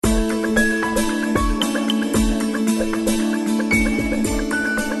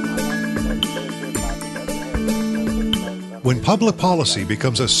public policy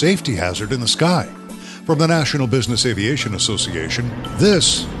becomes a safety hazard in the sky. From the National Business Aviation Association,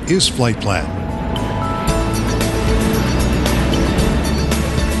 this is Flight Plan.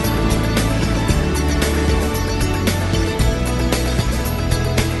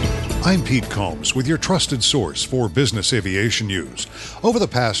 I'm Pete Combs with your trusted source for business aviation news. Over the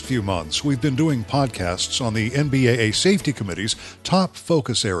past few months, we've been doing podcasts on the NBAA Safety Committee's top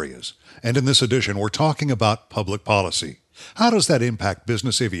focus areas. And in this edition, we're talking about public policy. How does that impact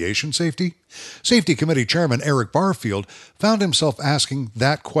business aviation safety? Safety Committee Chairman Eric Barfield found himself asking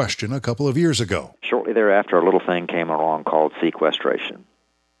that question a couple of years ago. Shortly thereafter, a little thing came along called sequestration.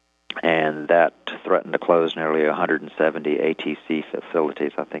 And that threatened to close nearly 170 ATC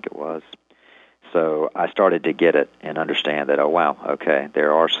facilities, I think it was. So I started to get it and understand that,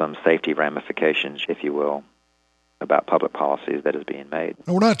 there are some safety ramifications, if you will, about public policies that is being made.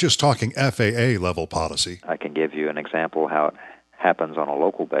 And we're not just talking FAA-level policy. I can give you an example how it happens on a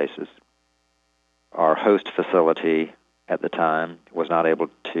local basis. Our host facility at the time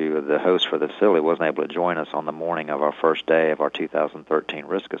the host for the facility wasn't able to join us on the morning of our first day of our 2013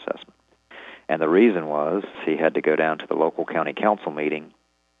 risk assessment. And the reason was he had to go down to the local county council meeting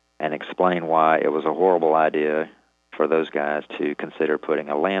and explain why it was a horrible idea for those guys to consider putting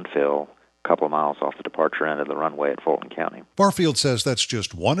a landfill a couple of miles off the departure end of the runway at Fulton County. Barfield says that's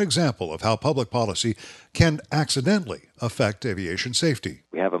just one example of how public policy can accidentally affect aviation safety.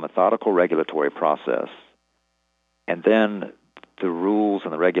 We have a methodical regulatory process, and then the rules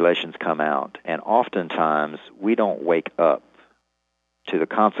and the regulations come out, and oftentimes we don't wake up to the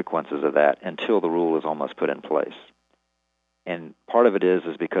consequences of that until the rule is almost put in place. And part of it is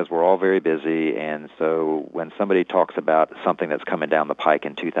because we're all very busy, and so when somebody talks about something that's coming down the pike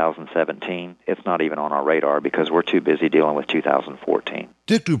in 2017, it's not even on our radar because we're too busy dealing with 2014.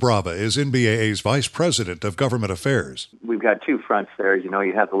 Dick Doubrava is NBAA's Vice President of Government Affairs. We've got two fronts there. You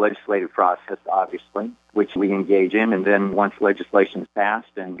have the legislative process, obviously, which we engage in, and then once legislation is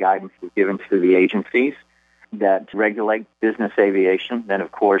passed and guidance is given to the agencies that regulate business aviation, then,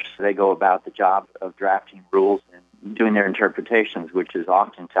 of course, they go about the job of drafting rules and doing their interpretations, which is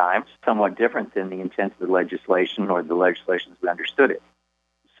oftentimes somewhat different than the intent of the legislation or the legislation as we understood it.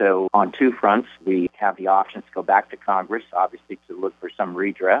 So on two fronts, we have the options to go back to Congress, obviously, to look for some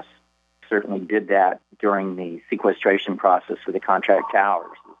redress. Certainly did that during the sequestration process for the contract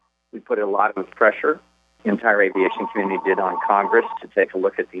towers. We put a lot of pressure, the entire aviation community did, on Congress to take a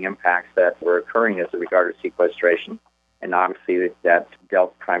look at the impacts that were occurring as regard to sequestration. And obviously that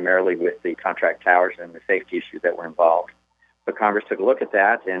dealt primarily with the contract towers and the safety issues that were involved. But Congress took a look at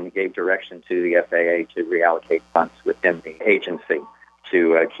that and gave direction to the FAA to reallocate funds within the agency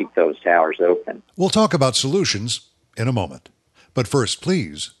to keep those towers open. We'll talk about solutions in a moment. But first,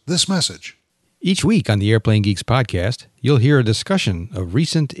 please, this message. Each week on the Airplane Geeks podcast, you'll hear a discussion of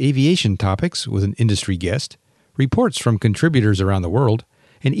recent aviation topics with an industry guest, reports from contributors around the world,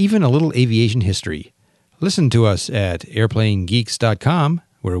 and even a little aviation history. Listen to us at airplanegeeks.com,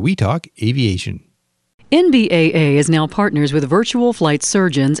 where we talk aviation. NBAA is now partners with virtual flight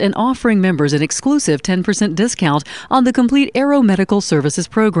surgeons and offering members an exclusive 10% discount on the complete aeromedical services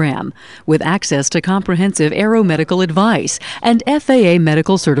program, with access to comprehensive aeromedical advice and FAA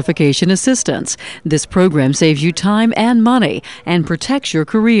medical certification assistance. This program saves you time and money and protects your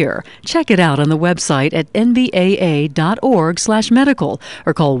career. Check it out on the website at nbaa.org/medical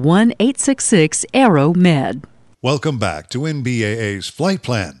or call 1-866-AERO-MED. Welcome back to NBAA's Flight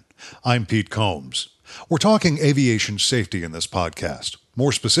Plan. I'm Pete Combs. We're talking aviation safety in this podcast.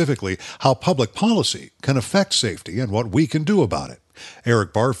 More specifically, how public policy can affect safety and what we can do about it.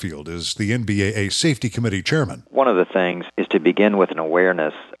 Eric Barfield is the NBAA Safety Committee Chairman. One of the things is to begin with an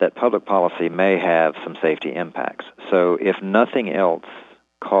awareness that public policy may have some safety impacts. So if nothing else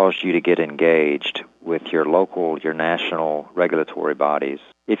caused you to get engaged with your local, your national regulatory bodies,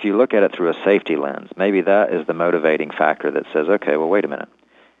 if you look at it through a safety lens, maybe that is the motivating factor that says, okay, well, wait a minute.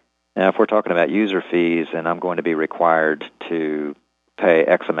 Now, if we're talking about user fees and I'm going to be required to pay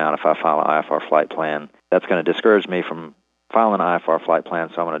X amount if I file an IFR flight plan, that's going to discourage me from filing an IFR flight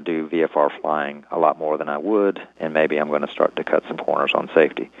plan, so I'm going to do VFR flying a lot more than I would, and maybe I'm going to start to cut some corners on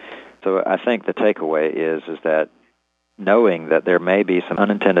safety. So I think the takeaway is that knowing that there may be some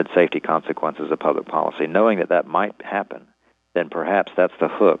unintended safety consequences of public policy, knowing that that might happen, then perhaps that's the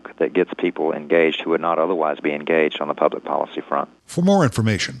hook that gets people engaged who would not otherwise be engaged on the public policy front. For more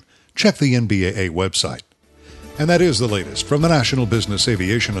information, check the NBAA website. And that is the latest from the National Business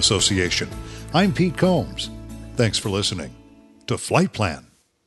Aviation Association. I'm Pete Combs. Thanks for listening to Flight Plan.